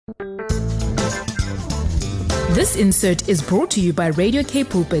This insert is brought to you by Radio K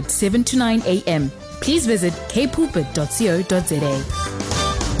Pulpit 7 to 9 a.m. Please visit kpulpit.co.za.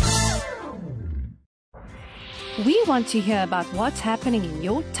 We want to hear about what's happening in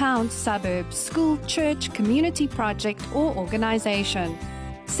your town, suburb, school, church, community project, or organization.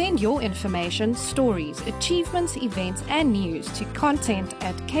 Send your information, stories, achievements, events, and news to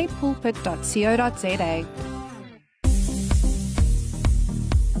content@kpulpit.co.za.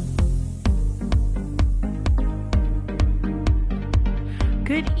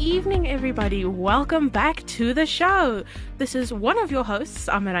 Good evening, everybody. Welcome back to the show. This is one of your hosts,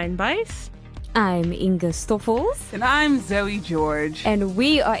 Amarijn Buys. I'm Inga Stoffels. And I'm Zoe George. And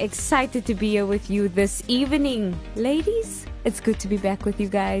we are excited to be here with you this evening. Ladies, it's good to be back with you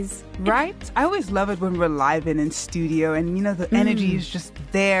guys. Right? I always love it when we're live and in studio and, you know, the energy is just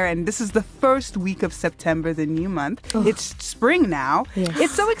there. And this is the first week of September, the new month. Oh. It's spring now. Yes.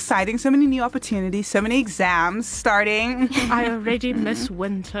 It's so exciting. So many new opportunities, so many exams starting. I already miss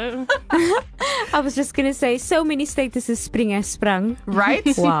winter. I was just going to say, so many statuses spring has sprung.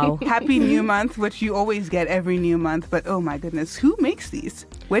 Right? Wow. Happy new month, which you always get every new month. But oh my goodness, who makes these?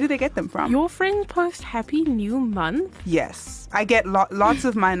 Where do they get them from? Your friends post Happy New Month? Yes. I get lots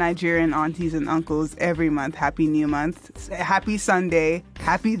of my Nigerian aunties and uncles every month. Happy New Month. Happy Sunday.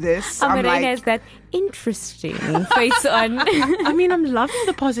 Happy this. Amarijn has that interesting face on. I mean, I'm loving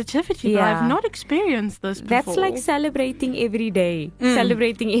the positivity, but I've not experienced this before. That's like celebrating every day.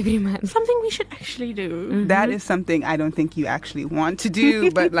 Celebrating every month. Something we should actually do. Mm-hmm. That is something I don't think you actually want to do,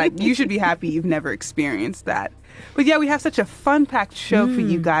 but like you should be happy you've never experienced that. But yeah, we have such a fun-packed show for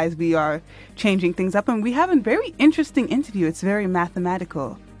you guys. We are changing things up, and we have a very interesting interview. It's very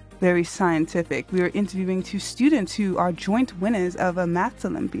mathematical, very scientific. We are interviewing two students who are joint winners of a maths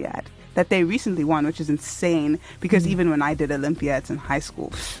Olympiad that they recently won, which is insane because even when I did Olympiads in high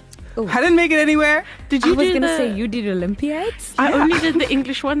school, I didn't make it anywhere. Did you? I was going to say you did Olympiads? I only did the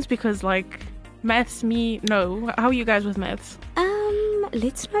English ones because like maths, no. How are you guys with maths?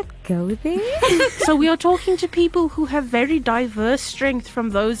 Let's not go there. So we are talking to people who have very diverse strengths from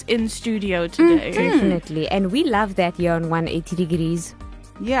those in studio today. Definitely. And we love that here on 180 Degrees.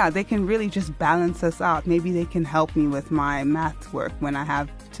 Yeah, they can really just balance us out. Maybe they can help me with my math work when I have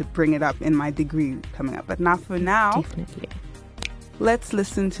to bring it up in my degree coming up. But not for now. Definitely. Let's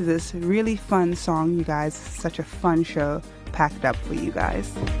listen to this really fun song, you guys. Such a fun show packed up for you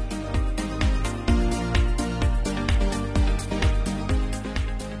guys.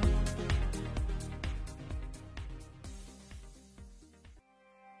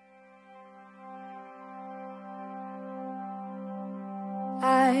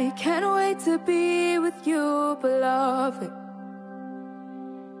 I can't wait to be with you, beloved.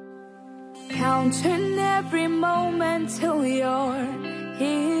 Counting every moment till you're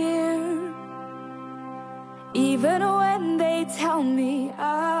here. Even when they tell me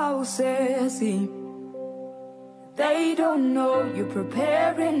I'll see, they don't know you're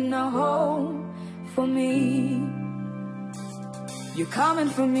preparing a home for me. You're coming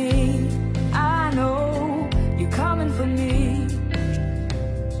for me, I know you're coming for me.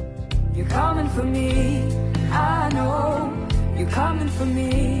 You're coming for me, I know you're coming for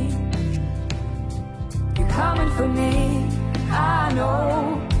me. You're coming for me, I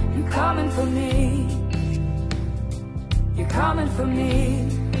know you're coming for me. You're coming for me,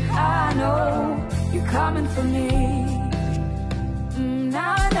 I know you're coming for me.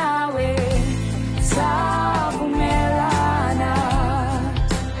 Na nawe savumelana,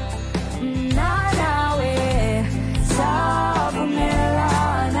 na nawe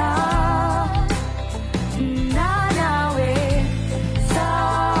savumelana.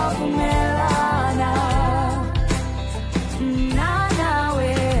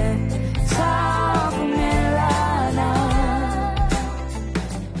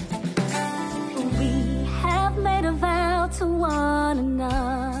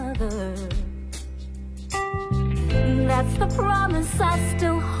 That's the promise I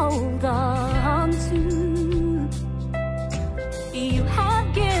still hold on to. You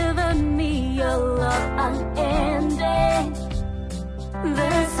have given me your love unending.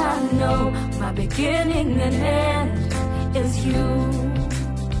 This I know, my beginning and end is you.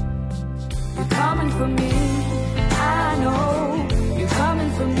 You're coming for me, I know you're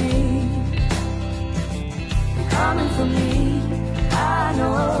coming for me. You're coming for me, I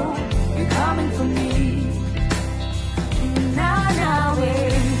know you're coming for me. Na nawe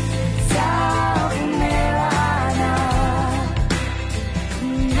savumelana,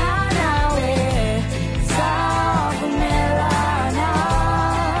 na nawe savumelana,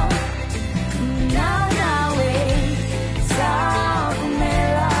 na nawe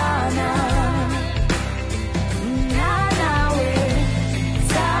savumelana.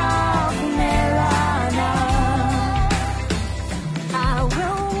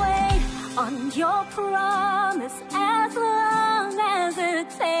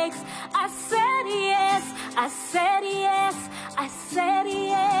 takes. I said yes, I said yes, I said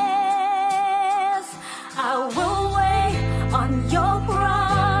yes. I will wait on your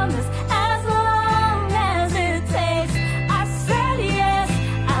promise as long as it takes. I said yes,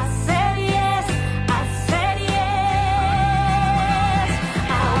 I said yes, I said yes.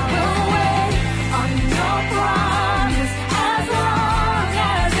 I will wait on your promise as long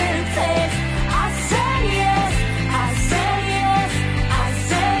as it takes. I said yes, I said yes, I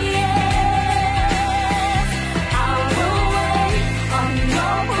said yes. I will wait on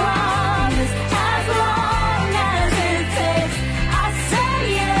your promise as long as it takes. I said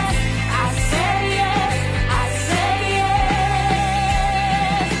yes, I said yes, I said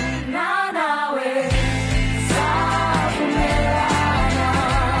yes. Nana we savumelana.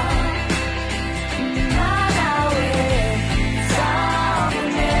 Nana we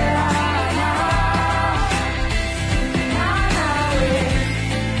savumelana. Nana we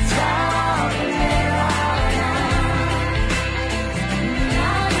savumelana.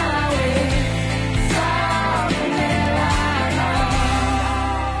 Nana we savumelana.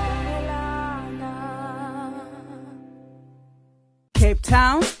 Cape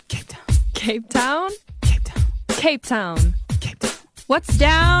Town. Cape Town? Cape Town. Cape Town. Cape Town. What's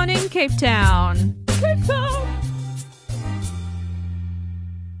down in Cape Town? Cape Town.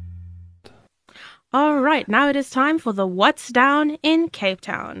 All right, now it is time for the What's Down in Cape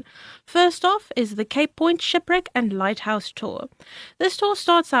Town. First off is the Cape Point Shipwreck and Lighthouse Tour. This tour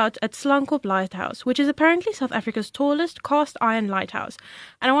starts out at Schlesinger Lighthouse, which is apparently South Africa's tallest cast iron lighthouse.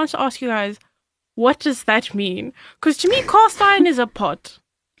 And I want to ask you guys, what does that mean? Because to me, cast iron is a pot.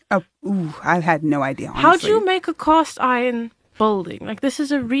 Oh, ooh, I had no idea, honestly. How do you make a cast iron building? Like, this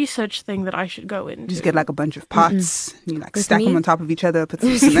is a research thing that I should go into. You just get like a bunch of pots, you like With stack me? them on top of each other, put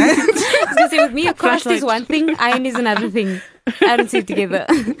some cement. I was gonna say, with me, a cast is Flashlight. one thing, iron is another thing. I don't see it together.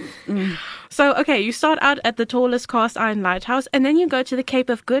 So, okay, you start out at the tallest cast iron lighthouse, and then you go to the Cape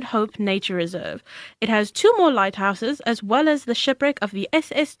of Good Hope Nature Reserve. It has 2 more lighthouses, as well as the shipwreck of the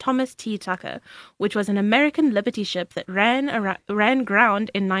SS Thomas T. Tucker, which was an American liberty ship that ran ground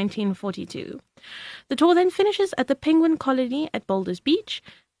in 1942. The tour then finishes at the Penguin Colony at Boulders Beach.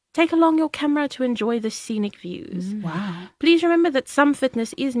 Take along your camera to enjoy the scenic views. Wow. Please remember that some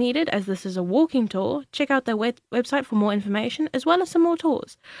fitness is needed, as this is a walking tour. Check out their website for more information, as well as some more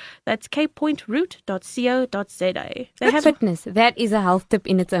tours. That's capepointroute.co.za. They have Fitness, that is a health tip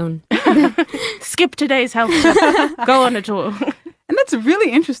in its own. skip today's health tip. Go on a tour. And that's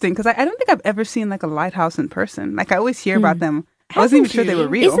really interesting because I don't think I've ever seen like a lighthouse in person. Like I always hear about them. I wasn't even sure they were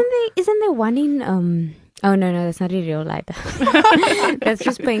real. Isn't there one in oh no, that's not a real lighthouse. That's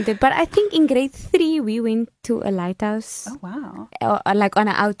just painted. But I think in grade 3 we went to a lighthouse. Oh wow. Like on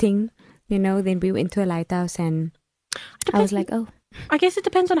an outing, then we went to a lighthouse and I was like, oh. I guess it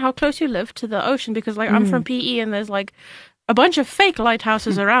depends on how close you live to the ocean, because like I'm from PE and there's like a bunch of fake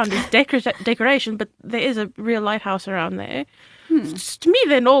lighthouses around. It's decoration, but there is a real lighthouse around there. To me,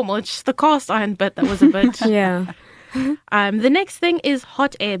 they're normal. It's just the cast iron bit that was a bit... Yeah. The next thing is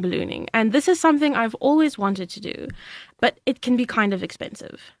hot air ballooning, and this is something I've always wanted to do, but it can be kind of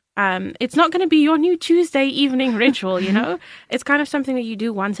expensive. It's not going to be your new Tuesday evening ritual, It's kind of something that you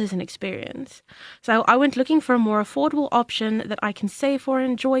do once as an experience. So I went looking for a more affordable option that I can save for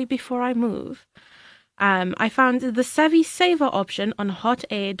and enjoy before I move. I found the Savvy Saver option on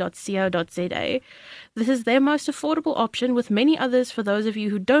hotair.co.za. This is their most affordable option, with many others for those of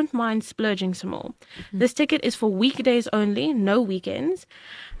you who don't mind splurging some more. This ticket is for weekdays only, no weekends,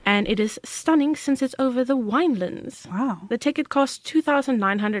 and it is stunning since it's over the Winelands. Wow. The ticket costs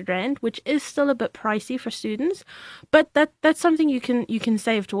 2,900 Rand, which is still a bit pricey for students, but that's something you can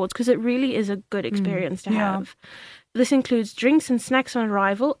save towards, because it really is a good experience to have. This includes drinks and snacks on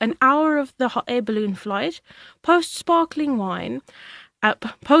arrival, an hour of the hot air balloon flight, post-sparkling wine,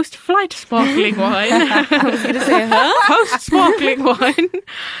 post-flight sparkling wine, I was going to say, post-sparkling wine,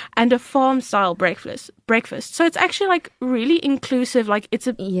 and a farm-style breakfast. So it's actually like really inclusive, like it's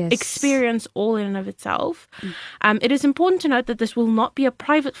a experience all in and of itself. It is important to note that this will not be a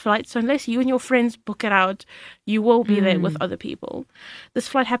private flight, so unless you and your friends book it out, you will be there with other people. This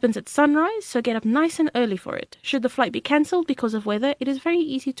flight happens at sunrise, so get up nice and early for it. Should the flight be cancelled because of weather, it is very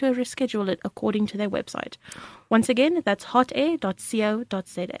easy to reschedule it according to their website. Once again, that's hotair.co.za.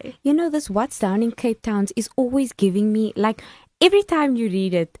 This What's Down in Cape Town is always giving me, like, every time you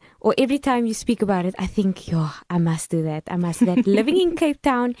read it or every time you speak about it, I think, I must do that. I must do that. Living in Cape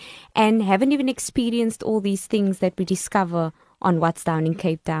Town and haven't even experienced all these things that we discover on What's Down in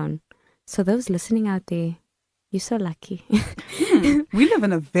Cape Town. So those listening out there, you're so lucky. We live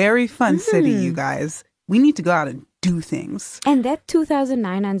in a very fun city, you guys. We need to go out and do things. And that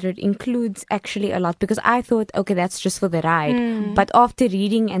 2,900 includes actually a lot, because I thought, okay, that's just for the ride. But after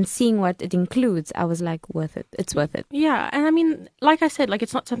reading and seeing what it includes, I was like, worth it. It's worth it. Yeah, and I mean, like I said, like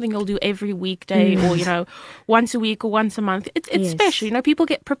it's not something you'll do every weekday or, you know, once a week or once a month. It's special. You know, people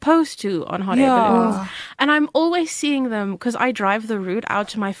get proposed to on hot air balloons. And I'm always seeing them because I drive the route out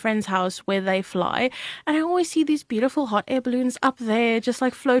to my friend's house where they fly. And I always see these beautiful hot air balloons up there just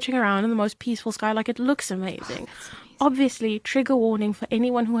like floating around in the most peaceful sky. Like it looks amazing. Obviously, trigger warning for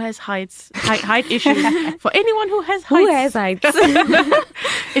anyone who has height issues. For anyone who has heights. Who has heights?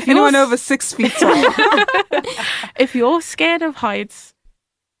 If anyone over 6 feet tall. If you're scared of heights,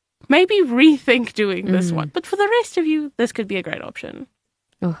 maybe rethink doing this one. But for the rest of you, this could be a great option.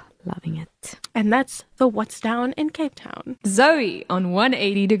 Oh, loving it. And that's the What's Down in Cape Town. Zoe on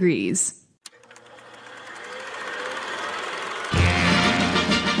 180 degrees.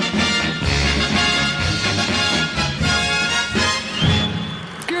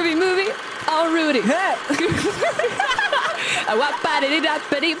 Groovy movie, all Rudy. I walk by it up,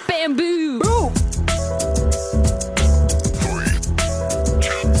 bamboo.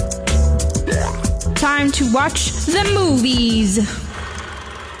 Time to watch the movies.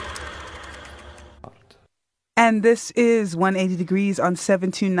 And this is 180 Degrees on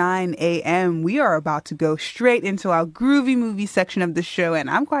 729 AM. We are about to go straight into our groovy movie section of the show, and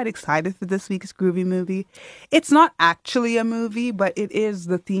I'm quite excited for this week's groovy movie. It's not actually a movie, but it is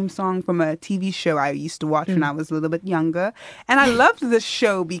the theme song from a TV show I used to watch when I was a little bit younger. And I loved this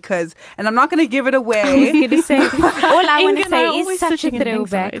show because, and I'm not going to give it away. I was going to say, all I want to Ingrid, say I'm is always such a sitting in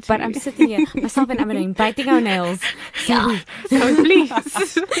throwback, anxiety. but I'm sitting here, myself and Amarin, biting our nails. So please.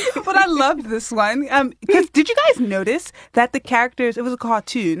 But I loved this one. Because did you guys notice that the characters, it was a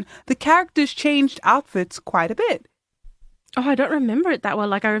cartoon, the characters changed outfits quite a bit? Oh, I don't remember it that well.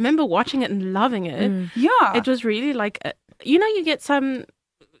 Like, I remember watching it and loving it. Yeah. It was really like, you know, you get some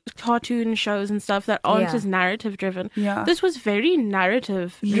cartoon shows and stuff that aren't as narrative driven. Yeah. This was very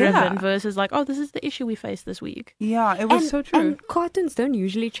narrative driven versus like, oh, this is the issue we faced this week. Yeah, it was so true. And cartoons don't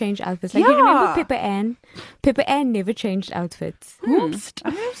usually change outfits. Like, you remember Pepper Ann? Pepper Ann never changed outfits. I don't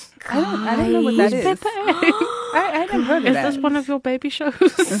know what that is. Pepper Ann. I hadn't heard of Is that. this one of your baby shows?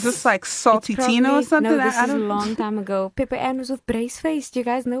 Is this like Salty Tina or something? No, this I is a don't. long time ago. Pepper Ann was with Braceface. Do you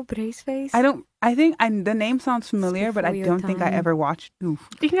guys know Braceface? I think the name sounds familiar, but I before your don't think I time. ever watched. Oof.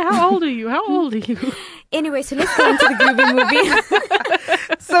 How old are you? How old are you? Anyway, so let's go into the groovy movie.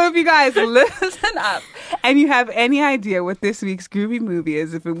 So if you guys listen up and you have any idea what this week's groovy movie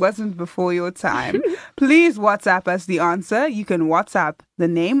is, if it wasn't before your time, please WhatsApp us the answer. You can WhatsApp the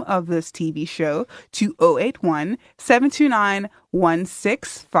name of this TV show to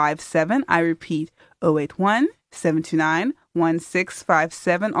 081-729-1657. I repeat,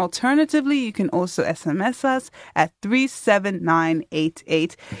 081-729-1657. Alternatively, you can also SMS us at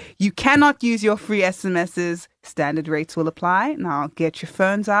 37988. You cannot use your free SMSs. Standard rates will apply. Now get your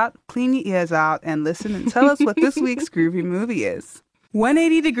phones out, clean your ears out, and listen and tell us what this week's groovy movie is.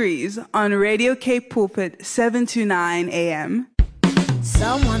 180 Degrees on Radio Cape Pulpit, 729 AM.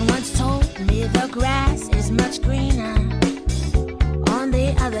 Someone once told me the grass is much greener on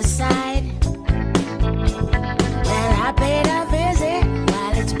the other side. Well, I paid a visit.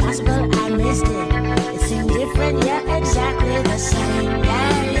 While it's possible I missed it, it seemed different, yet exactly the same.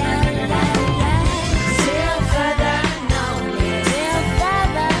 Till further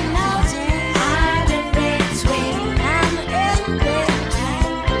notice, I'm in between. I'm in between.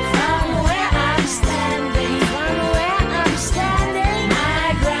 From where I'm standing,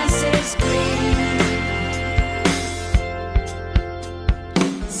 my grass is green.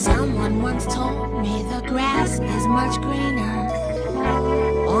 Someone once told me the grass is much greener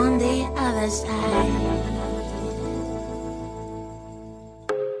on the other side.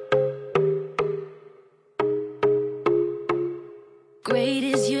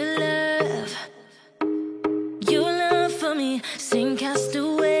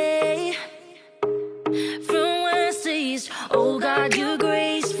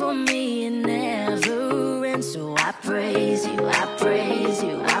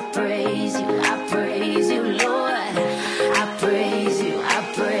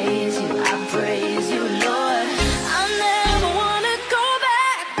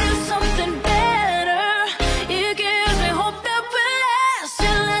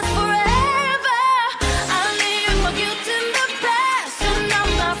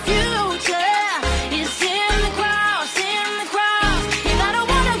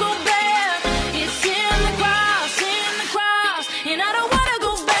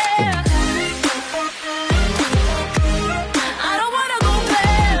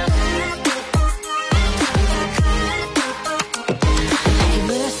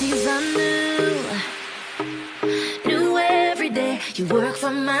 for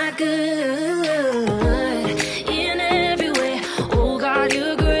my good in every way. Oh God,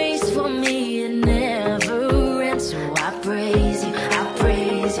 your grace for me, it never ends. So I praise you, I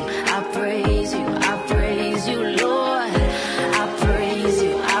praise you, I praise you, I praise you, Lord. I praise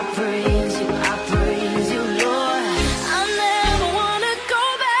you, I praise you, I praise you, Lord. I never wanna go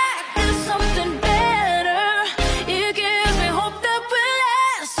back, there's something better. It gives me hope that will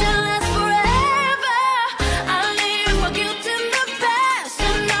last and last forever. I leave my guilt in the past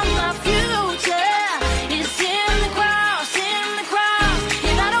and now my future is in the cross, and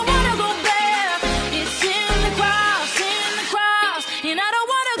I don't wanna go back. It's in the cross, and I don't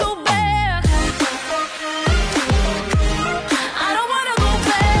wanna go back. I don't wanna go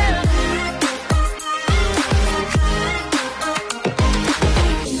back.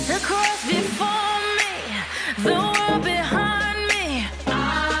 The cross before me, the world behind me.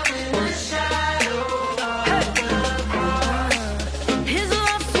 I'm in the shadow of the cross. His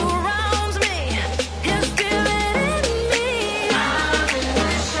love surrounds me, His spirit in me. I'm in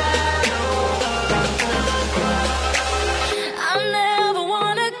the shadow of the cross. I never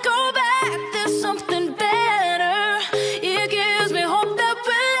wanna go back, there's something better. It gives me hope that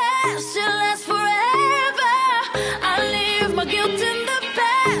will last and last forever. I leave my guilt in the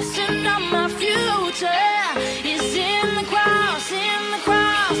past and now my future is in the cross, and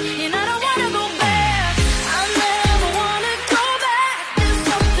I don't wanna go back. I never wanna go back, there's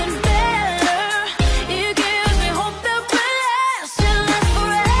something better. It gives me hope that will last and last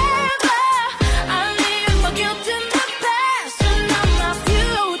forever. I leave my guilt in the past and now my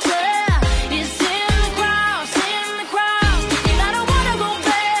future is in the cross, and I don't wanna go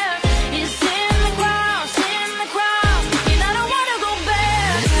back. It's in the cross, and I don't wanna go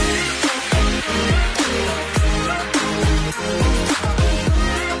back.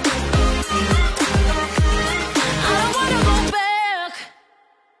 I don't wanna go back.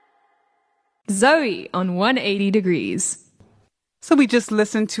 Zoe on 180 Degrees. So we just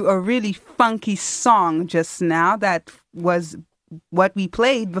listened to a really funky song just now. That was what we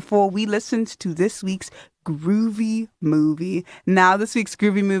played before we listened to this week's groovy movie. Now, this week's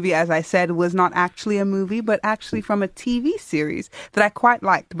groovy movie, as I said, was not actually a movie, but actually from a TV series that I quite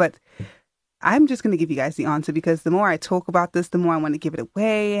liked. But I'm just going to give you guys the answer because the more I talk about this, the more I want to give it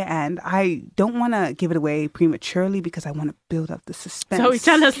away. And I don't want to give it away prematurely because I want to build up the suspense. So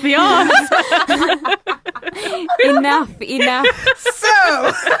tell us the answer. Enough.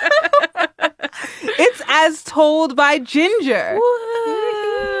 So, it's As Told by Ginger.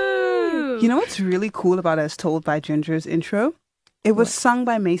 Woo. You know what's really cool about As Told by Ginger's intro? It was sung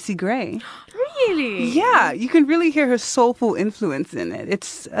by Macy Gray. Really? Yeah, you can really hear her soulful influence in it. It's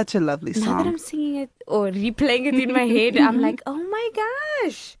such a lovely Now that song. I'm singing it or replaying it in my head, I'm like, oh my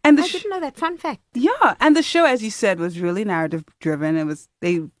gosh. And the I didn't know that. Fun fact. Yeah, and the show, as you said, was really narrative driven.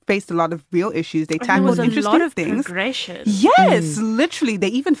 They faced a lot of real issues. They There tackled was a interesting lot of things. progression. Yes, literally. They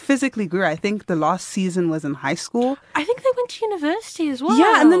even physically grew. I think the last season was in high school. I think they went to university as well.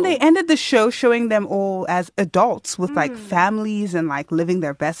 Yeah, and then they ended the show showing them all as adults with like families and like living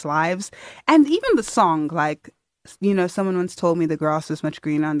their best lives. And even the song, like, you know, someone once told me the grass is much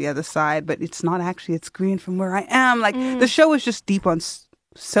greener on the other side, but it's not actually, it's green from where I am. Like the show was just deep on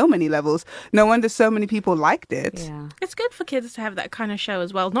so many levels. No wonder so many people liked it. Yeah. It's good for kids to have that kind of show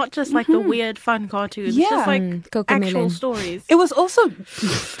as well. Not just like the weird, fun cartoons. Yeah. Just like Cocomelon. actual stories. It was also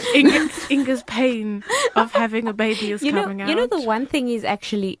Inga's pain of having a baby is coming out. You know, the one thing is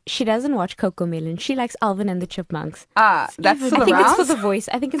actually, she doesn't watch Cocomelon. She likes Alvin and the Chipmunks. that's still I think around. it's for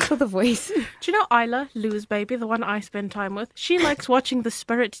the voice. Do you know Isla, Lou's baby, the one I spend time with? She likes watching the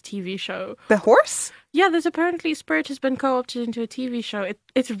Spirit TV show. The horse? Yeah, there's apparently Spirit has been co-opted into a TV show.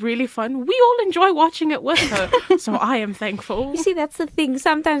 It's really fun. We all enjoy watching it with her, so I am thankful. You see, that's the thing.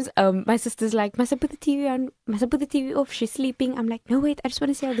 Sometimes my sister's like, must I put the TV on? Must I put the TV off? She's sleeping. I'm like, no, wait, I just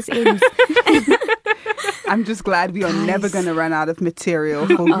want to see how this ends. I'm just glad we are never going to run out of material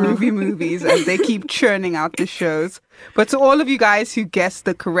for groovy movies as they keep churning out the shows. But to all of you guys who guessed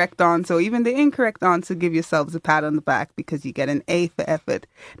the correct answer, or even the incorrect answer, give yourselves a pat on the back because you get an A for effort.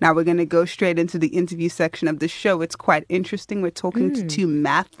 Now we're going to go straight into the interview section of the show. It's quite interesting. We're talking to two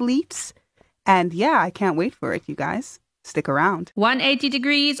mathletes. And yeah, I can't wait for it, you guys. Stick around. 180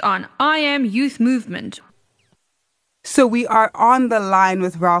 Degrees on I Am Youth Movement. So we are on the line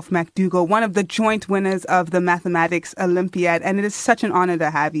with Ralph McDougall, one of the joint winners of the Mathematics Olympiad, and it is such an honor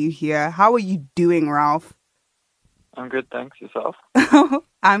to have you here. How are you doing, Ralph? I'm good, thanks. Yourself?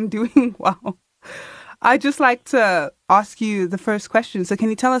 I'm doing well. I'd just like to ask you the first question. So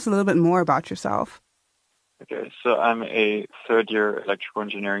can you tell us a little bit more about yourself? Okay, so I'm a third-year electrical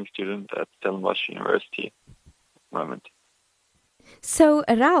engineering student at Stellenbosch University at the moment. So,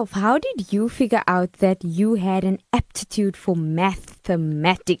 Ralph, how did you figure out that you had an aptitude for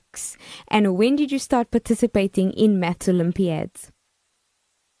mathematics? And when did you start participating in maths Olympiads?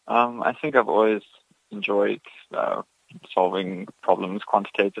 I think I've always enjoyed solving problems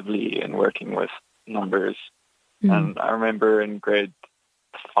quantitatively and working with numbers. And I remember in grade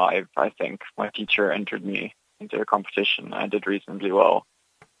 5, I think, my teacher entered me into a competition. I did reasonably well.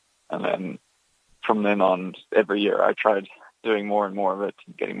 And then from then on, every year I tried doing more and more of it,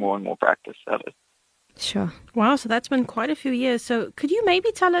 and getting more and more practice at it. Sure. Wow, so that's been quite a few years. So could you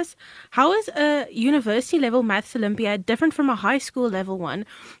maybe tell us, how is a university level maths Olympiad different from a high school level one?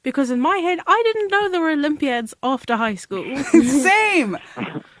 Because in my head, I didn't know there were Olympiads after high school. Same.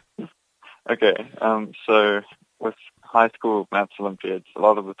 Okay, so with high school maths Olympiads, a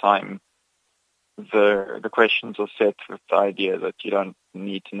lot of the time the questions are set with the idea that you don't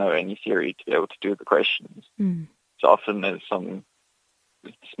need to know any theory to be able to do the questions. So often there's some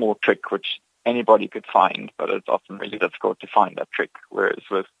small trick which anybody could find, but it's often really difficult to find that trick. Whereas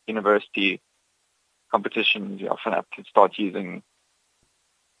with university competitions, you often have to start using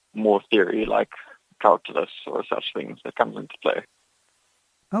more theory like calculus or such things that comes into play.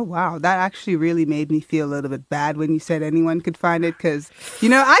 Oh, wow. That actually really made me feel a little bit bad when you said anyone could find it because,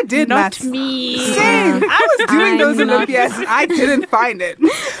 I did Not maths. me. Same. I was doing those I'm not- Olympiads and I didn't find it.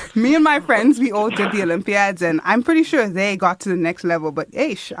 Me and my friends, we all did the Olympiads and I'm pretty sure they got to the next level, but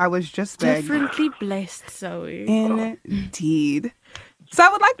I was just there. Differently blessed, Zoe. Indeed. So I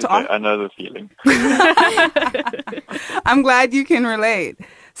would like to I know the feeling. I'm glad you can relate.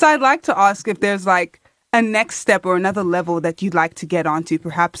 So I'd like to ask if there's like a next step or another level that you'd like to get onto,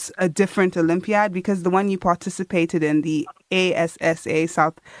 perhaps a different Olympiad, because the one you participated in, the ASSA,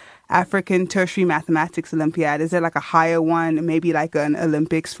 South African Tertiary Mathematics Olympiad, is there like a higher one, maybe like an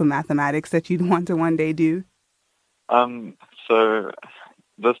Olympics for mathematics that you'd want to one day do? So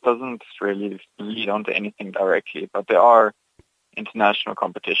this doesn't really lead on to anything directly, but there are international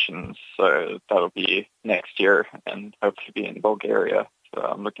competitions, so that'll be next year and hopefully be in Bulgaria. So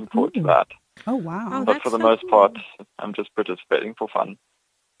I'm looking forward to that. Oh, wow. Oh, But that's for the so most cool. part, I'm just participating for fun.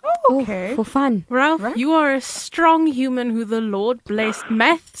 Okay. For fun. Ralph, Right. you are a strong human who the Lord blessed.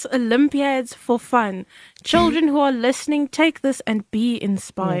 Maths Olympiads for fun. Children who are listening, take this and be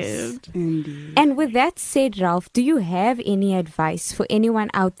inspired. Indeed. And with that said, Ralph, do you have any advice for anyone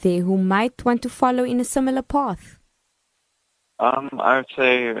out there who might want to follow in a similar path? I would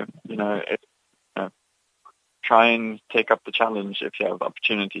say, try and take up the challenge if you have the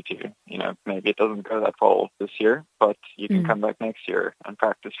opportunity to. Maybe it doesn't go that well this year, but you can come back next year and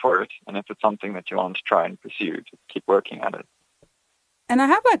practice for it. And if it's something that you want to try and pursue, just keep working at it. And I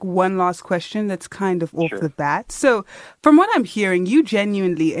have like one last question that's kind of off Sure. the bat. So from what I'm hearing, you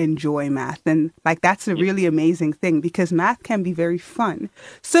genuinely enjoy math. And like that's a really amazing thing because math can be very fun.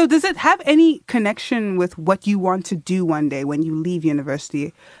 So does it have any connection with what you want to do one day when you leave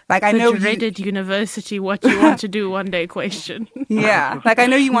university? Like I know The dreaded university, what you want to do one day question. yeah. Like I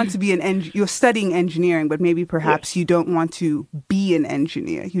know you want to be you're studying engineering, but maybe perhaps you don't want to be an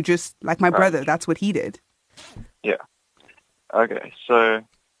engineer. You just, like my brother, that's what he did. Yeah. Okay, so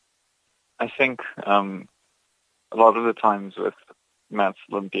I think a lot of the times with maths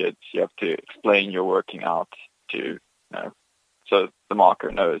Olympiads, you have to explain your working out to, so the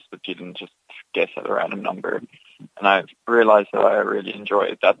marker knows that you didn't just guess at a random number. And I realized that I really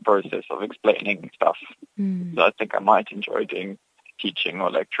enjoyed that process of explaining stuff. So I think I might enjoy doing teaching or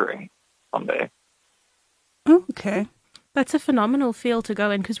lecturing someday. Okay. That's a phenomenal field to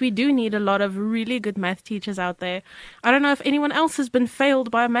go in because we do need a lot of really good math teachers out there. I don't know if anyone else has been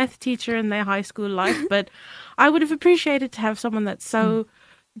failed by a math teacher in their high school life, but I would have appreciated to have someone that's so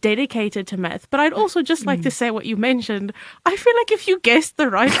dedicated to math. But I'd also just like to say what you mentioned. I feel like if you guessed the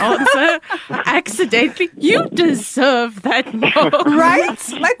right answer accidentally, you deserve that mark. Right?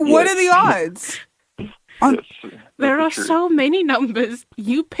 Like what are the odds? Yes, There are that's true. so many numbers.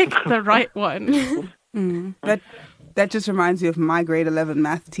 You picked the right one. That just reminds me of my grade 11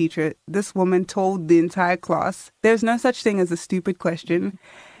 math teacher. This woman told the entire class, there's no such thing as a stupid question.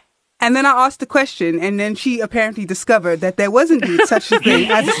 And then I asked the question, and then she apparently discovered that there was indeed such a thing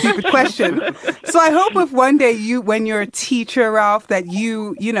as a stupid question. So I hope if one day when you're a teacher, Ralph, that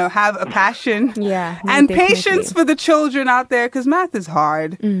you have a passion and patience for the children out there, because math is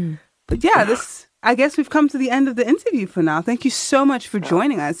hard. But yeah, I guess we've come to the end of the interview for now. Thank you so much for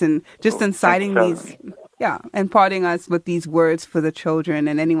joining us and just inciting these. Yeah, imparting us with these words for the children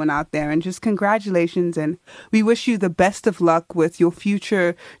and anyone out there. And just congratulations. And we wish you the best of luck with your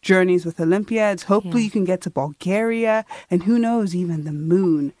future journeys with Olympiads. Hopefully you can get to Bulgaria and who knows, even the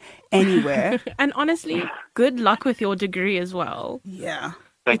moon, anywhere. And honestly, good luck with your degree as well. Yeah.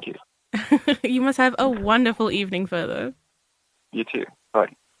 Thank you. You must have a wonderful evening further. You too.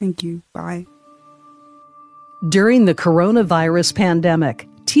 Bye. Thank you. Bye. During the coronavirus pandemic,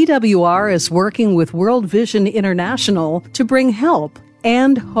 TWR is working with World Vision International to bring help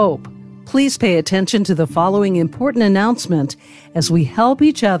and hope. Please pay attention to the following important announcement as we help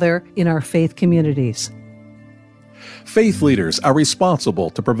each other in our faith communities. Faith leaders are responsible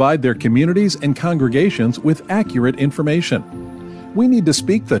to provide their communities and congregations with accurate information. We need to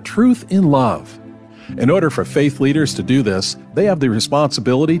speak the truth in love. In order for faith leaders to do this, they have the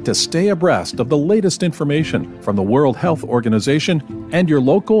responsibility to stay abreast of the latest information from the World Health Organization and your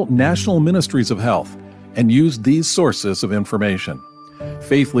local national ministries of health, and use these sources of information.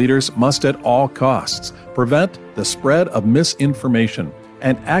 Faith leaders must at all costs prevent the spread of misinformation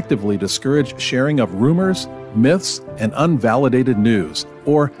and actively discourage sharing of rumors, myths, and unvalidated news,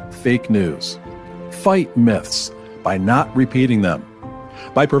 or fake news. Fight myths by not repeating them.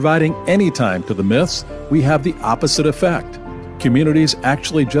 By providing any time to the myths, we have the opposite effect. Communities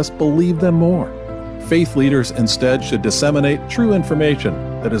actually just believe them more. Faith leaders instead should disseminate true information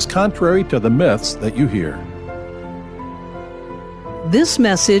that is contrary to the myths that you hear. This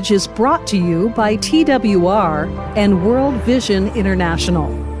message is brought to you by TWR and World Vision International.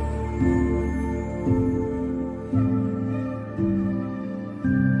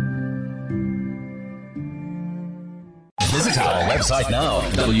 Visit our website now,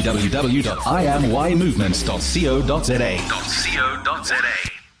 www.imymovements.co.za.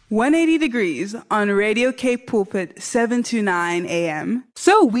 180 degrees on Radio Cape Pulpit, 7 to 9 a.m.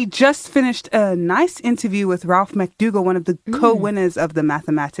 So we just finished a nice interview with Ralph McDougall, one of the co-winners of the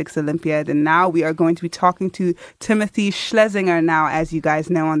Mathematics Olympiad. And now we are going to be talking to Timothy Schlesinger now, as you guys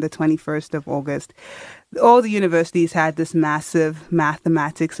know, on the 21st of August. All the universities had this massive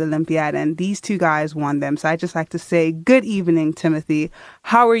Mathematics Olympiad, and these two guys won them. So I'd just like to say good evening, Timothy.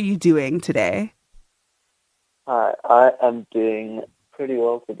 How are you doing today? Hi, I am doing pretty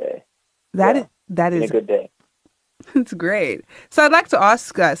well today. That is a good day. It's great. So I'd like to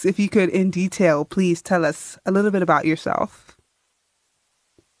ask us if you could, in detail, please tell us a little bit about yourself.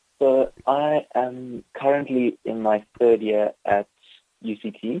 So I am currently in my third year at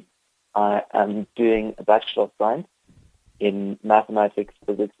UCT. I am doing a Bachelor of Science in Mathematics,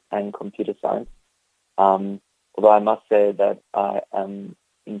 Physics, and Computer Science. Although I must say that I am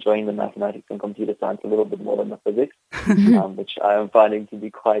enjoying the mathematics and computer science a little bit more than the physics, which I am finding to be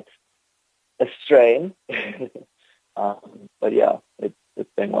quite a strain. But yeah, it's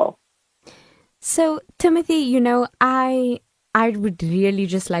going well. So, Timothy, I would really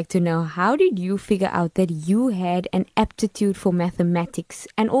just like to know, how did you figure out that you had an aptitude for mathematics?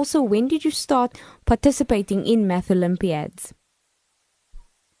 And also, when did you start participating in Math Olympiads?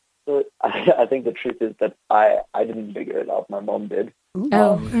 So I think the truth is that I didn't figure it out. My mom did.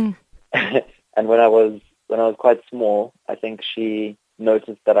 And when I was quite small, I think she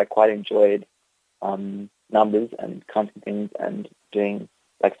noticed that I quite enjoyed numbers and counting things and doing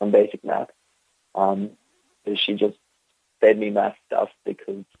like some basic math. So she just fed me math stuff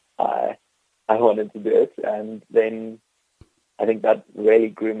because I wanted to do it, and then I think that really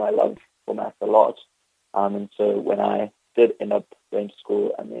grew my love for math a lot. And so when I did end up going to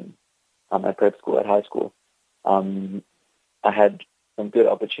school and then at prep school at high school, I had some good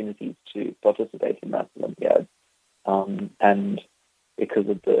opportunities to participate in Math Olympiad. And because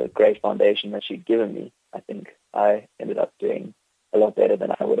of the great foundation that she'd given me, I think I ended up doing a lot better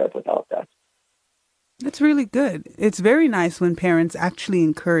than I would have without that. That's really good. It's very nice when parents actually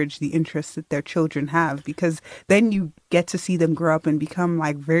encourage the interests that their children have, because then you get to see them grow up and become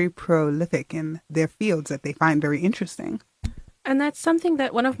like very prolific in their fields that they find very interesting. And that's something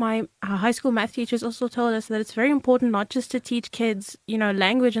that one of my high school math teachers also told us, that it's very important not just to teach kids,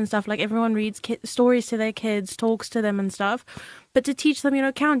 language and stuff, like everyone reads stories to their kids, talks to them and stuff, but to teach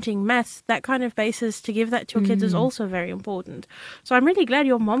them, counting, maths, that kind of basis, to give that to your kids is also very important. So I'm really glad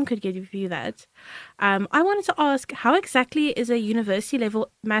your mom could give you that. I wanted to ask, how exactly is a university level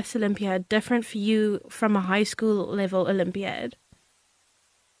Maths Olympiad different for you from a high school level Olympiad?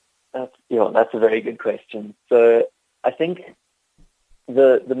 That's a very good question. So I think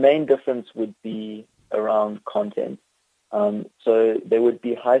the main difference would be around content. So there would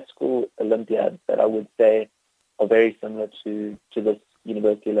be high school Olympiads that I would say are very similar to this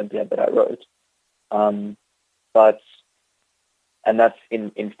university Olympiad that I wrote. And that's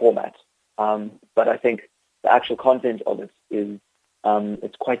in format. But I think the actual content of it is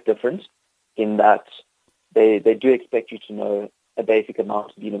it's quite different in that they do expect you to know a basic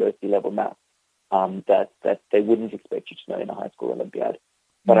amount of university level math that they wouldn't expect you to know in a high school Olympiad.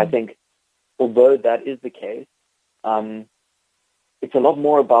 But I think although that is the case, it's a lot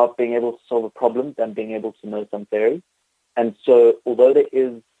more about being able to solve a problem than being able to know some theory. And so although there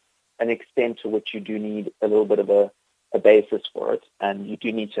is an extent to which you do need a little bit of a basis for it, and you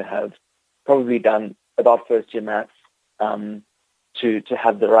do need to have probably done about first year maths to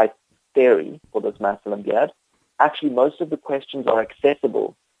have the right theory for this maths Olympiad, actually most of the questions are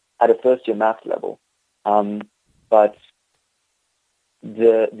accessible at a first year maths level. But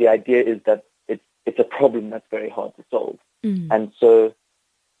the idea is that it's a problem that's very hard to solve. And so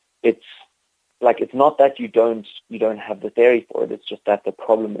it's not that you don't have the theory for it, it's just that the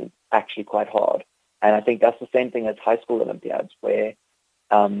problem is actually quite hard. And I think that's the same thing as high school Olympiads, where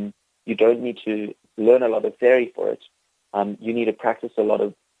you don't need to learn a lot of theory for it. You need to practice a lot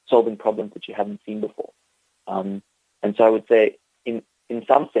of solving problems that you haven't seen before. And so I would say in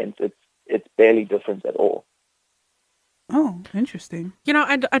some sense it's barely different at all. Oh, interesting. You know,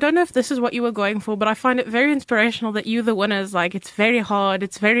 I don't know if this is what you were going for, but I find it very inspirational that you, the winners, like, it's very hard,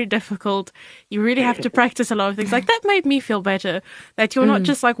 it's very difficult. You really have to practice a lot of things. Like, that made me feel better, that you're not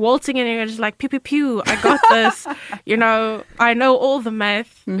just, like, waltzing in and you're just like, pew, pew, pew, I got this. You know, I know all the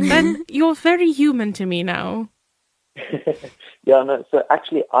math. Then you're very human to me now. Yeah, no, so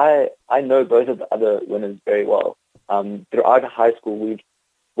actually I know both of the other winners very well. Throughout high school, we've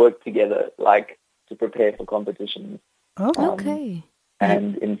worked together, like, to prepare for competitions. Oh, okay.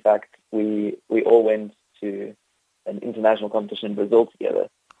 And in fact, we all went to an international competition in Brazil together.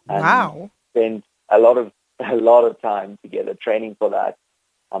 And wow! Spent a lot of time together training for that,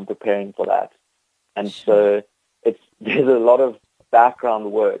 preparing for that, and so there's a lot of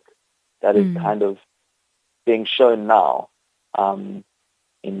background work that is kind of being shown now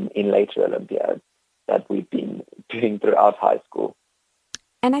in later Olympiads that we've been doing throughout high school.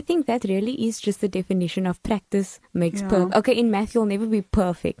 And I think that really is just the definition of practice makes perfect. Okay, in math you'll never be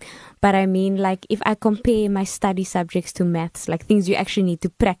perfect. But I mean, like, if I compare my study subjects to maths, like things you actually need to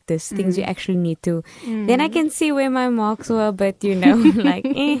practice, things you actually need to, then I can see where my marks were, but you know, like,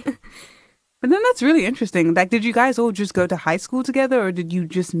 But then that's really interesting. Like, did you guys all just go to high school together, or did you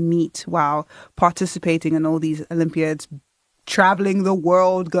just meet while participating in all these Olympiads, traveling the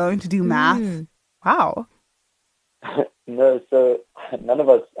world, going to do math? Wow. No, so none of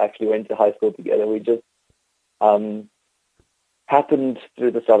us actually went to high school together. We just happened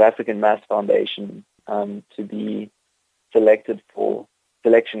through the South African Maths Foundation to be selected for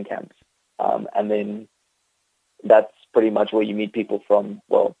selection camps. And then that's pretty much where you meet people from.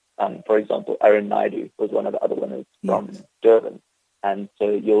 Well, for example, Aaron Naidu was one of the other winners from Durban. And so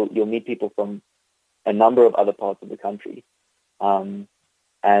you'll meet people from a number of other parts of the country,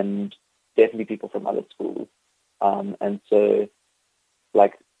 and definitely people from other schools. And so,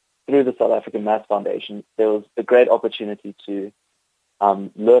 like, through the South African Maths Foundation, there was a great opportunity to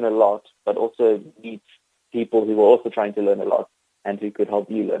learn a lot, but also meet people who were also trying to learn a lot and who could help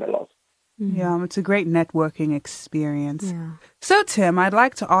you learn a lot. Yeah, it's a great networking experience. Yeah. So, Tim, I'd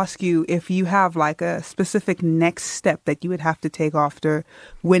like to ask you if you have, like, a specific next step that you would have to take after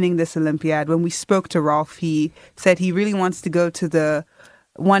winning this Olympiad. When we spoke to Ralph, he said he really wants to go to the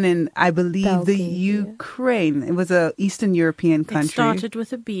one in, I believe, the Ukraine. It was a Eastern European country. It started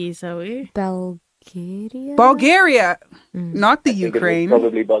with a B, Zoe. Bulgaria, not the Ukraine.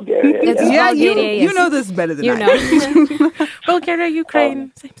 Probably Bulgaria. Bulgaria, you know this better than I do. Bulgaria,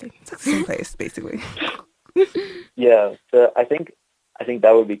 Ukraine, same thing. It's like the same place, basically. Yeah, so I think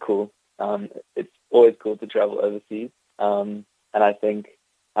that would be cool. It's always cool to travel overseas, and I think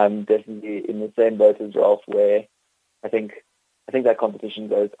I'm definitely in the same boat as Ralph, where I think that competition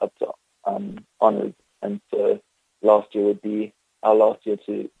goes up to honors, and so last year would be our last year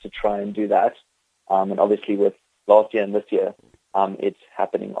to try and do that. And obviously with last year and this year, it's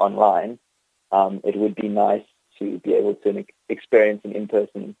happening online. It would be nice to be able to experience an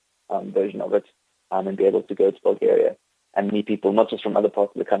in-person version of it, and be able to go to Bulgaria and meet people, not just from other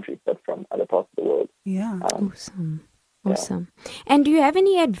parts of the country, but from other parts of the world. Yeah. Awesome. And do you have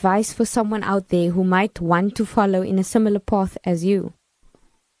any advice for someone out there who might want to follow in a similar path as you?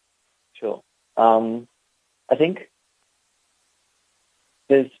 Sure. I think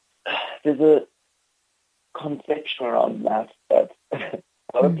there's a conception around math that a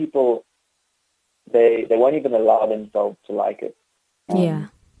lot of people, they won't even allow themselves to like it.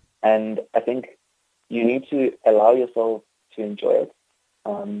 And I think you need to allow yourself to enjoy it.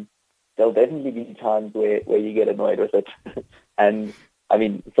 There'll definitely be times where you get annoyed with it. And I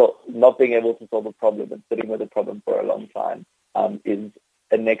mean, so not being able to solve a problem and sitting with a problem for a long time is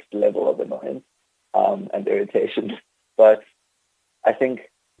a next level of annoyance and irritation. But I think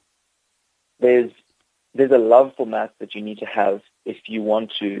there's a love for math that you need to have if you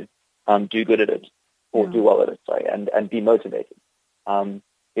want to do good at it or do well at it, and be motivated.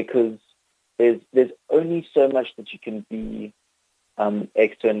 Because there's only so much that you can be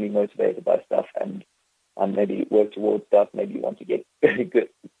externally motivated by stuff and maybe work towards stuff. Maybe you want to get very good,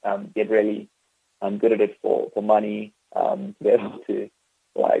 get really good at it for money, to be able to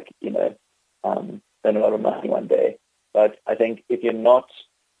earn a lot of money one day. But I think if you're not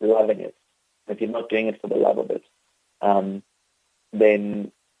loving it, if you're not doing it for the love of it,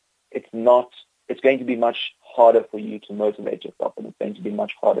 then it's going to be much harder for you to motivate yourself, and it's going to be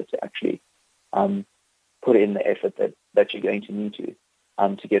much harder to actually put in the effort that you're going to need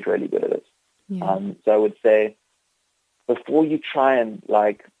to get really good at it. Yeah. So I would say, before you try and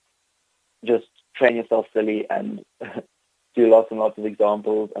just train yourself silly and do lots and lots of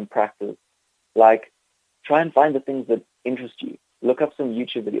examples and practice, try and find the things that interest you. Look up some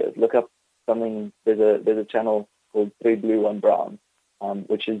YouTube videos. Look up something. There's a channel called 3 Blue 1 Brown,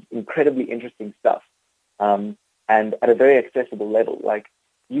 which is incredibly interesting stuff, and at a very accessible level.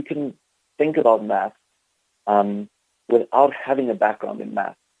 You can think about math without having a background in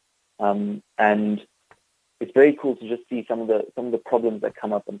math, and it's very cool to just see some of the problems that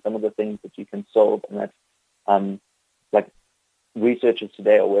come up and some of the things that you can solve, and that researchers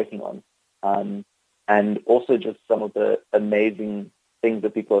today are working on, and also just some of the amazing things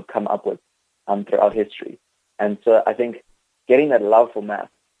that people have come up with throughout history. And so I think getting that love for math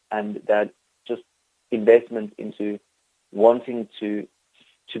and that just investment into wanting to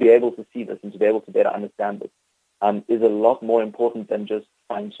be able to see this and to be able to better understand this is a lot more important than just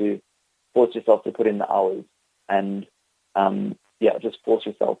trying to force yourself to put in the hours and just force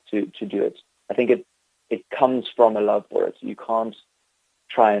yourself to do it. I think it comes from a love for it. You can't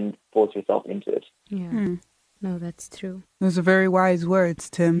try and force yourself into it. Yeah. No, that's true. Those are very wise words,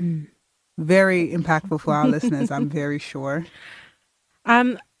 Tim. Very impactful for our listeners, I'm very sure.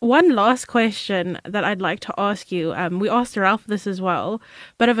 One last question that I'd like to ask you. We asked Ralph this as well,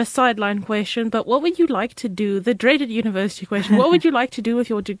 bit of a sideline question, but what would you like to do, the dreaded university question, what would you like to do with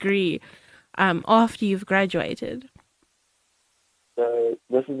your degree after you've graduated? So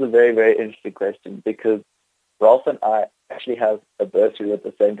this is a very, very interesting question, because Ralph and I actually have a bursary at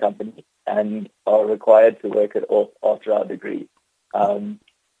the same company and are required to work it off after our degree.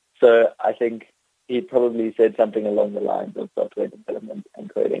 So I think he probably said something along the lines of software development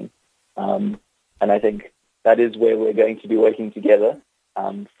and coding. And I think that is where we're going to be working together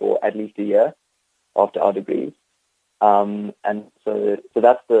for at least a year after our degrees. And so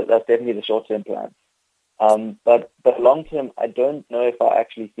that's definitely the short-term plan. But long-term, I don't know if I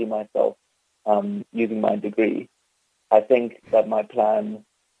actually see myself using my degree. I think that my plan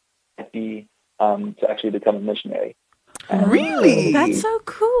would be to actually become a missionary. Really? That's so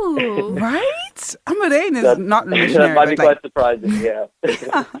cool. Right? Amadane is not a missionary. That might be quite surprising, yeah.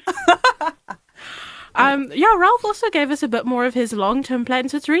 Ralph also gave us a bit more of his long-term plan,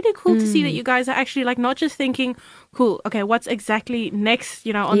 so it's really cool to see that you guys are actually not just thinking, cool, okay, what's exactly next,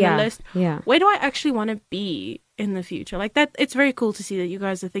 on the list? Yeah. Where do I actually want to be in the future? That, it's very cool to see that you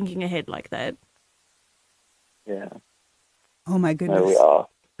guys are thinking ahead like that. Yeah. Oh my goodness. There we are.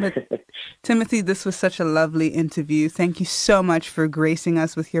 Timothy, this was such a lovely interview. Thank you so much for gracing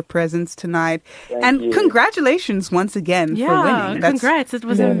us with your presence tonight. Thank you. Congratulations once again for winning. Congrats. It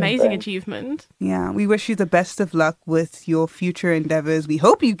was an amazing achievement. Yeah, we wish you the best of luck with your future endeavors. We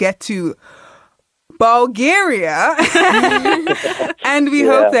hope you get to Bulgaria and we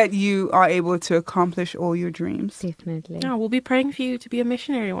hope that you are able to accomplish all your dreams. Definitely. Oh, we'll be praying for you to be a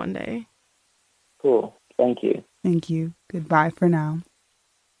missionary one day. Cool. Thank you. Thank you. Goodbye for now.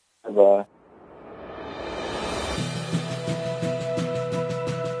 Bye.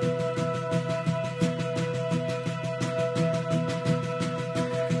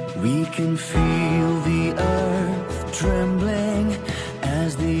 We can feel the earth trembling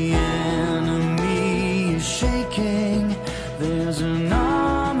as the enemy is shaking. There's an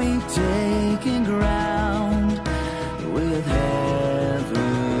army taking ground with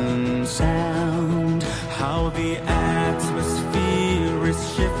heaven's sound. How the atmosphere is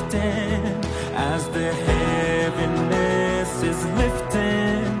shifting as the heaviness is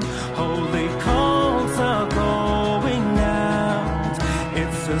lifting. Holy calls are going out.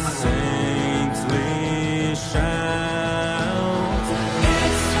 It's a saintly shout.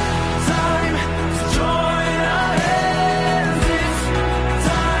 It's time to join our hands. It's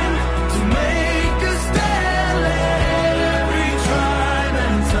time to make a stand. Let every tribe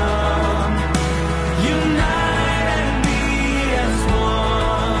and tongue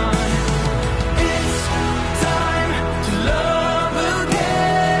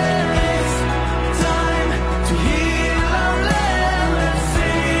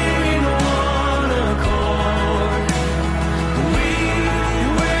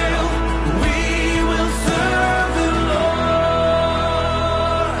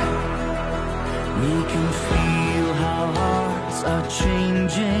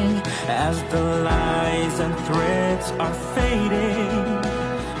changing as the lies and threats are fading.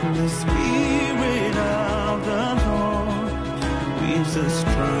 The Spirit of the Lord weaves a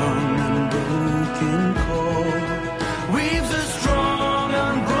strong and broken cord. Weaves a strong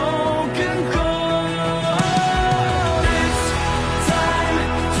unbroken cord. It's time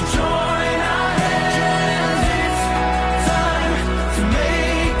to join our hands. It's time to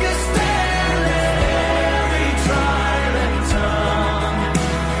make a stand. Let every tribe and tongue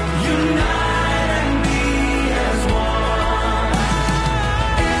unite and be as one.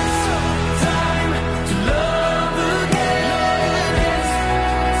 It's time to love again. It's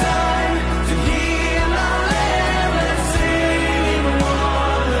time to heal our land. Let's sing in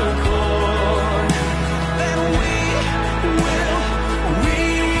one accord. That we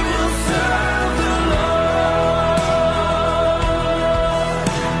will serve the Lord.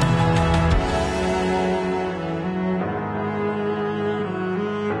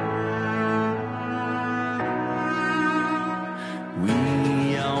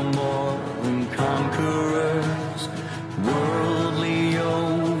 We are more than conquerors, worldly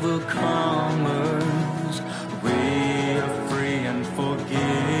overcomers. We are free and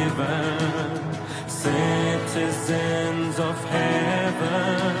forgiven, citizens of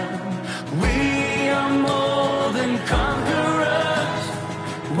heaven. We are more than conquerors,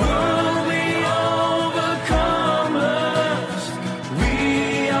 worldly overcomers. We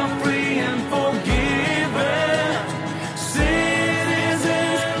are free and forgiven,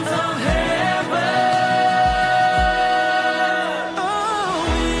 citizens of heaven. Oh,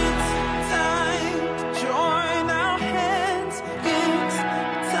 it's time to join our hands. It's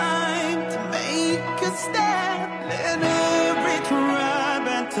time to make a stand. Let every tribe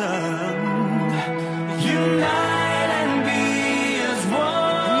and tongue unite and be as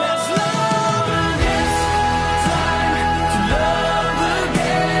one. Let's love again. It's time to love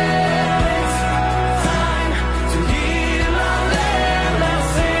again. It's time to heal our land. Let's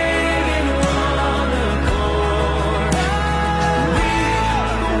sing in one accord. We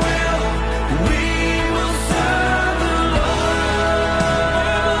will serve the Lord. We will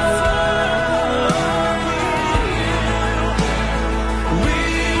serve the Lord. We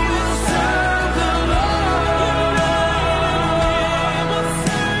will serve the Lord.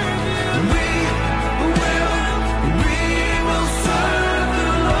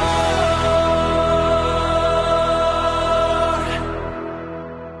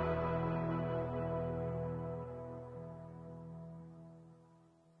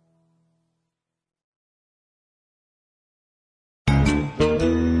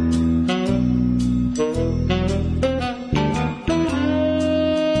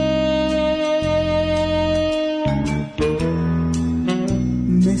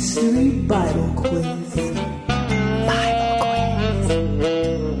 Mystery Bible Quiz.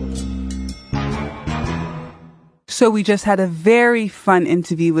 So we just had a very fun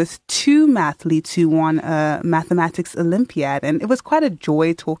interview with two mathletes who won a mathematics Olympiad, and it was quite a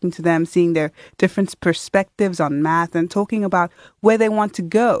joy talking to them, seeing their different perspectives on math and talking about where they want to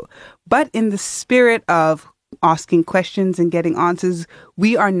go. But in the spirit of asking questions and getting answers,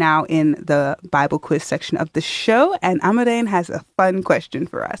 we are now in the Bible quiz section of the show, and Amadane has a fun question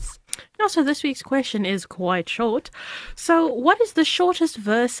for us. Also, this week's question is quite short. So, what is the shortest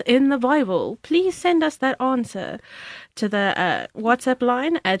verse in the Bible? Please send us that answer to the WhatsApp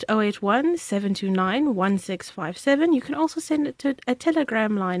line at 081 729 1657. You can also send it to a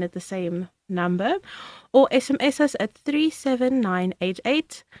Telegram line at the same number, or SMS us at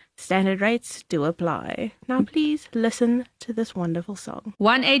 37988. Standard rates do apply. Now, please listen to this wonderful song.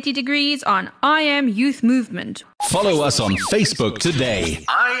 180 degrees on I Am Youth Movement. Follow us on Facebook today.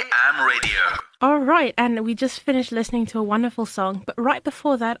 I Am Radio. All right, and we just finished listening to a wonderful song, but right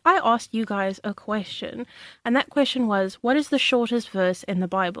before that, I asked you guys a question, and that question was, what is the shortest verse in the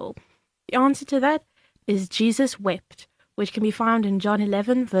Bible? The answer to that is Jesus wept, which can be found in John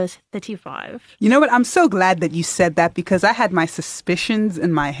 11, verse 35. You know what? I'm so glad that you said that, because I had my suspicions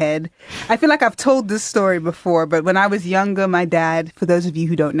in my head. I feel like I've told this story before, but when I was younger, my dad, for those of you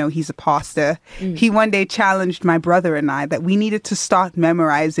who don't know, he's a pastor. He one day challenged my brother and I that we needed to start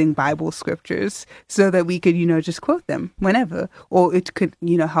memorizing Bible scriptures so that we could, just quote them whenever, or it could,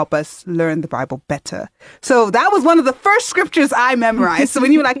 help us learn the Bible better. So that was one of the first scriptures I memorized. So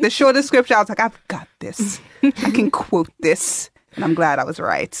when you were like the shortest scripture, I was like, I've got this. I can quote this, and I'm glad I was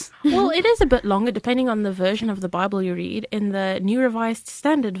right. Well, it is a bit longer depending on the version of the Bible you read. In the New Revised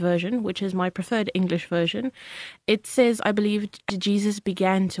Standard Version, which is my preferred English version, it says, I believe, Jesus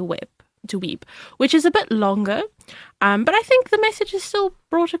began to weep, which is a bit longer, but I think the message is still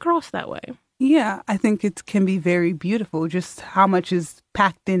brought across that way. Yeah, I think it can be very beautiful, just how much is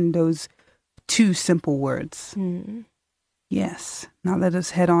packed in those two simple words. Yes. Now let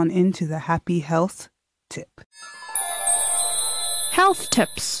us head on into the happy health tip. Health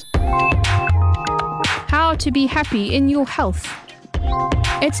tips. How to be happy in your health.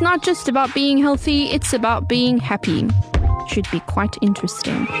 It's not just about being healthy, it's about being happy. Should be quite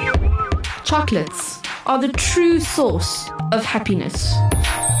interesting. Chocolates are the true source of happiness.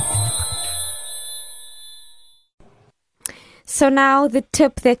 So now the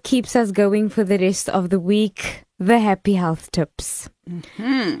tip that keeps us going for the rest of the week, the happy health tips.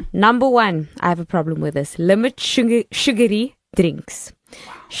 Number 1, I have a problem with this. Limit sugary drinks.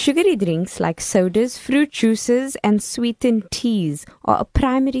 Sugary drinks like sodas, fruit juices, and sweetened teas are a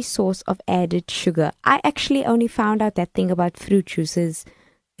primary source of added sugar. I actually only found out that thing about fruit juices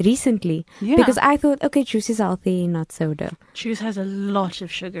recently because I thought, okay, juice is healthy, not soda. Juice has a lot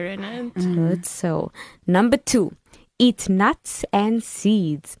of sugar in it. Good. So, number 2, eat nuts and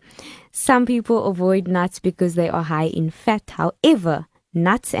seeds. Some people avoid nuts because they are high in fat. However,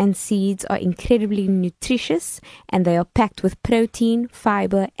 nuts and seeds are incredibly nutritious and they are packed with protein,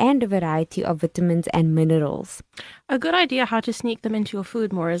 fiber, and a variety of vitamins and minerals. A good idea how to sneak them into your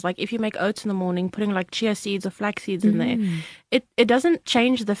food more is like if you make oats in the morning, putting like chia seeds or flax seeds in there. It doesn't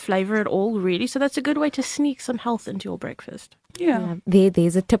change the flavor at all, really. So that's a good way to sneak some health into your breakfast. Yeah.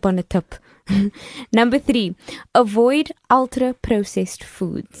 There's a tip on a tip. Number 3, avoid ultra-processed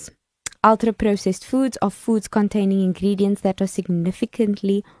foods. Ultra-processed foods are foods containing ingredients that are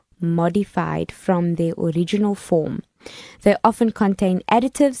significantly modified from their original form. They often contain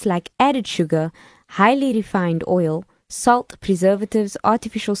additives like added sugar, highly refined oil, salt, preservatives,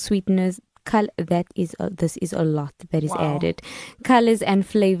 artificial sweeteners. This is a lot that is added. Colors and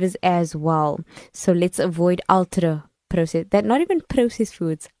flavors as well. So let's avoid ultra-processed, not even processed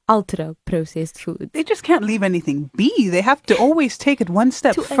foods, ultra-processed foods. They just can't leave anything be. They have to always take it one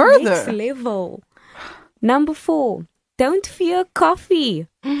step to further. Next level. Number 4, don't fear coffee.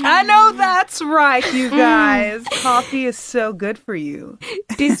 I know that's right, you guys. Coffee is so good for you.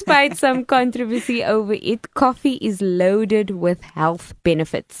 Despite some controversy over it, coffee is loaded with health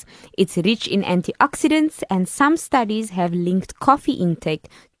benefits. It's rich in antioxidants, and some studies have linked coffee intake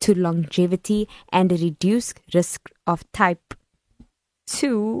to longevity and a reduced risk of type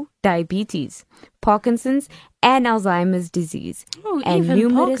 2 diabetes, Parkinson's, and Alzheimer's disease, and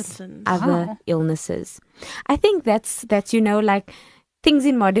numerous other illnesses. I think that's like things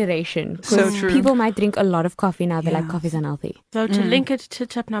in moderation. So true. People might drink a lot of coffee now. They're like, coffee's unhealthy. So to link it to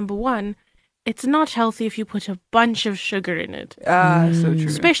tip number 1, it's not healthy if you put a bunch of sugar in it. So true.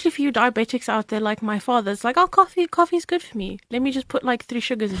 Especially for you diabetics out there like my father. It's like, oh, coffee's good for me. Let me just put like 3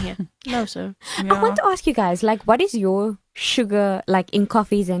 sugars in here. No, sir. I want to ask you guys, like, what is your sugar, like in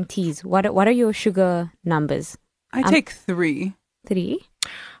coffees and teas? What are your sugar numbers? I take 3. 3?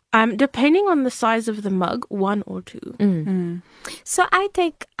 Depending on the size of the mug, 1 or 2. So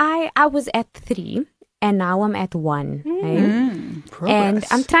I was at 3 and now I'm at 1. And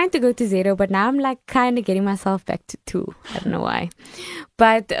I'm trying to go to 0, but now I'm like kind of getting myself back to 2. I don't know why.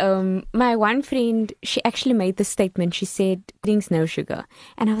 But my one friend, she actually made the statement. She said, drinks no sugar.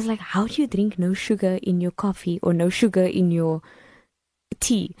 And I was like, how do you drink no sugar in your coffee or no sugar in your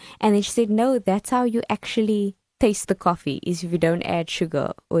tea? And then she said, no, that's how you actually taste the coffee, is if you don't add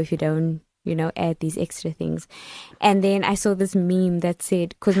sugar or if you don't, add these extra things. And then I saw this meme that said,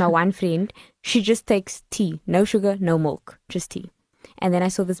 because my one friend, she just takes tea, no sugar, no milk, just tea. And then I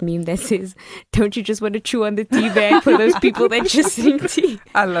saw this meme that says, don't you just want to chew on the tea bag for those people that just drink tea?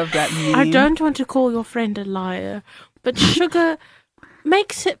 I love that meme. I don't want to call your friend a liar, but sugar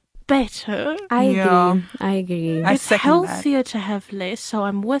makes it better. I agree. It's healthier to have less, so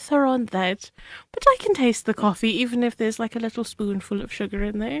I'm with her on that. But I can taste the coffee even if there's like a little spoonful of sugar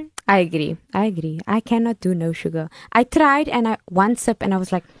in there. I agree. I cannot do no sugar. I tried and one sip and I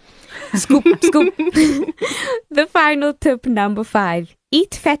was like, scoop, scoop. The final tip, number 5,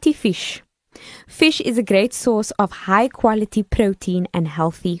 eat fatty fish. Fish is a great source of high quality protein and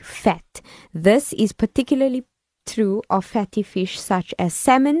healthy fat. This is particularly true of fatty fish such as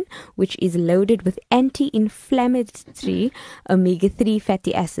salmon, which is loaded with anti-inflammatory omega-3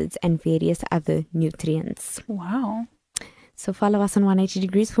 fatty acids and various other nutrients. Wow. So follow us on 180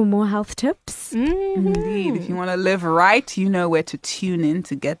 Degrees for more health tips. Indeed. If you want to live right, you know where to tune in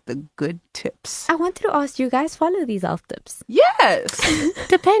to get the good tips. I wanted to ask you guys, follow these health tips? Yes.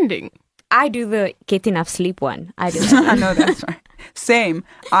 Depending. I do the get enough sleep one. I do. I know, that's right. Same.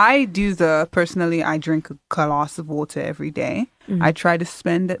 I do personally, I drink a glass of water every day. I try to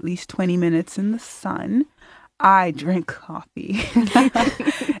spend at least 20 minutes in the sun. I drink coffee.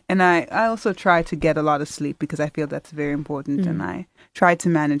 And I also try to get a lot of sleep because I feel that's very important. And I try to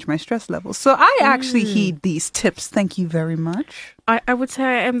manage my stress levels. So I actually heed these tips. Thank you very much. I would say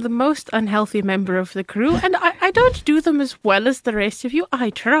I am the most unhealthy member of the crew, and I don't do them as well as the rest of you. I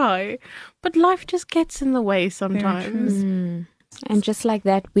try, but life just gets in the way sometimes. And just like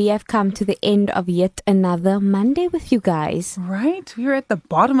that, we have come to the end of yet another Monday with you guys. Right? We're at the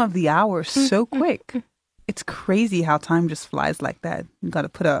bottom of the hour so quick. It's crazy how time just flies like that. You got to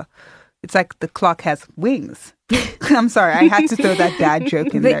put it's like the clock has wings. I'm sorry, I had to throw that dad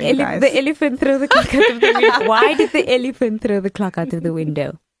joke in there, you guys. The elephant threw the clock out of the window. Why did the elephant throw the clock out of the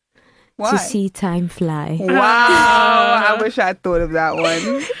window? Why? To see time fly. Wow, I wish I'd thought of that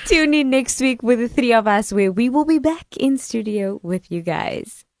one. Tune in next week with the three of us where we will be back in studio with you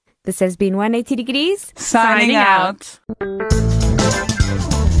guys. This has been 180 Degrees. Signing out.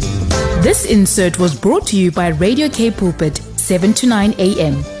 This insert was brought to you by Radio K Pulpit, 7 to 9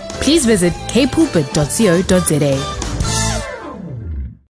 a.m. Please visit kpulpit.co.za.